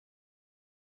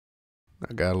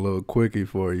I got a little quickie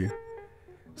for you.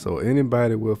 So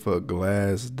anybody with a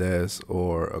glass desk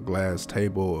or a glass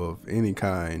table of any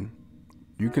kind,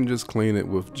 you can just clean it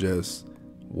with just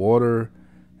water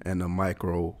and a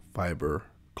microfiber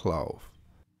cloth.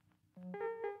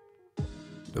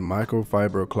 The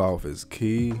microfiber cloth is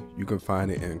key. You can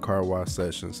find it in car wash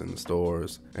sections in the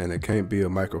stores, and it can't be a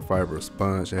microfiber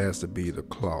sponge, it has to be the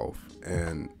cloth.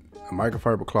 And a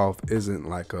microfiber cloth isn't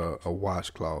like a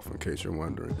washcloth, in case you're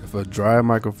wondering. If a dry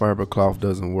microfiber cloth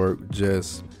doesn't work,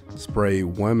 just spray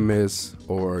one mist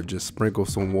or just sprinkle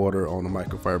some water on the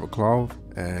microfiber cloth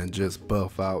and just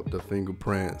buff out the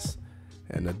fingerprints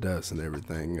and the dust and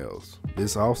everything else.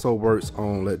 This also works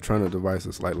on electronic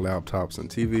devices like laptops and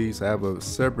TVs. I have a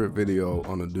separate video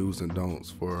on the do's and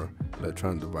don'ts for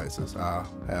electronic devices. I'll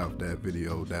have that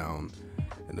video down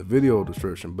in the video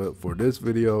description, but for this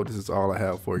video, this is all I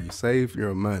have for you. Save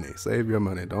your money. Save your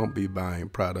money. Don't be buying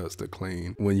products to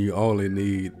clean when you only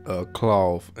need a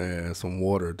cloth and some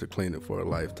water to clean it for a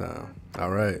lifetime.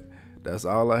 All right, that's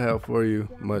all I have for you.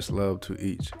 Much love to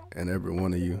each and every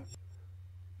one of you.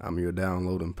 I'm your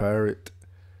downloading pirate,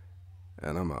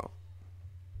 and I'm out.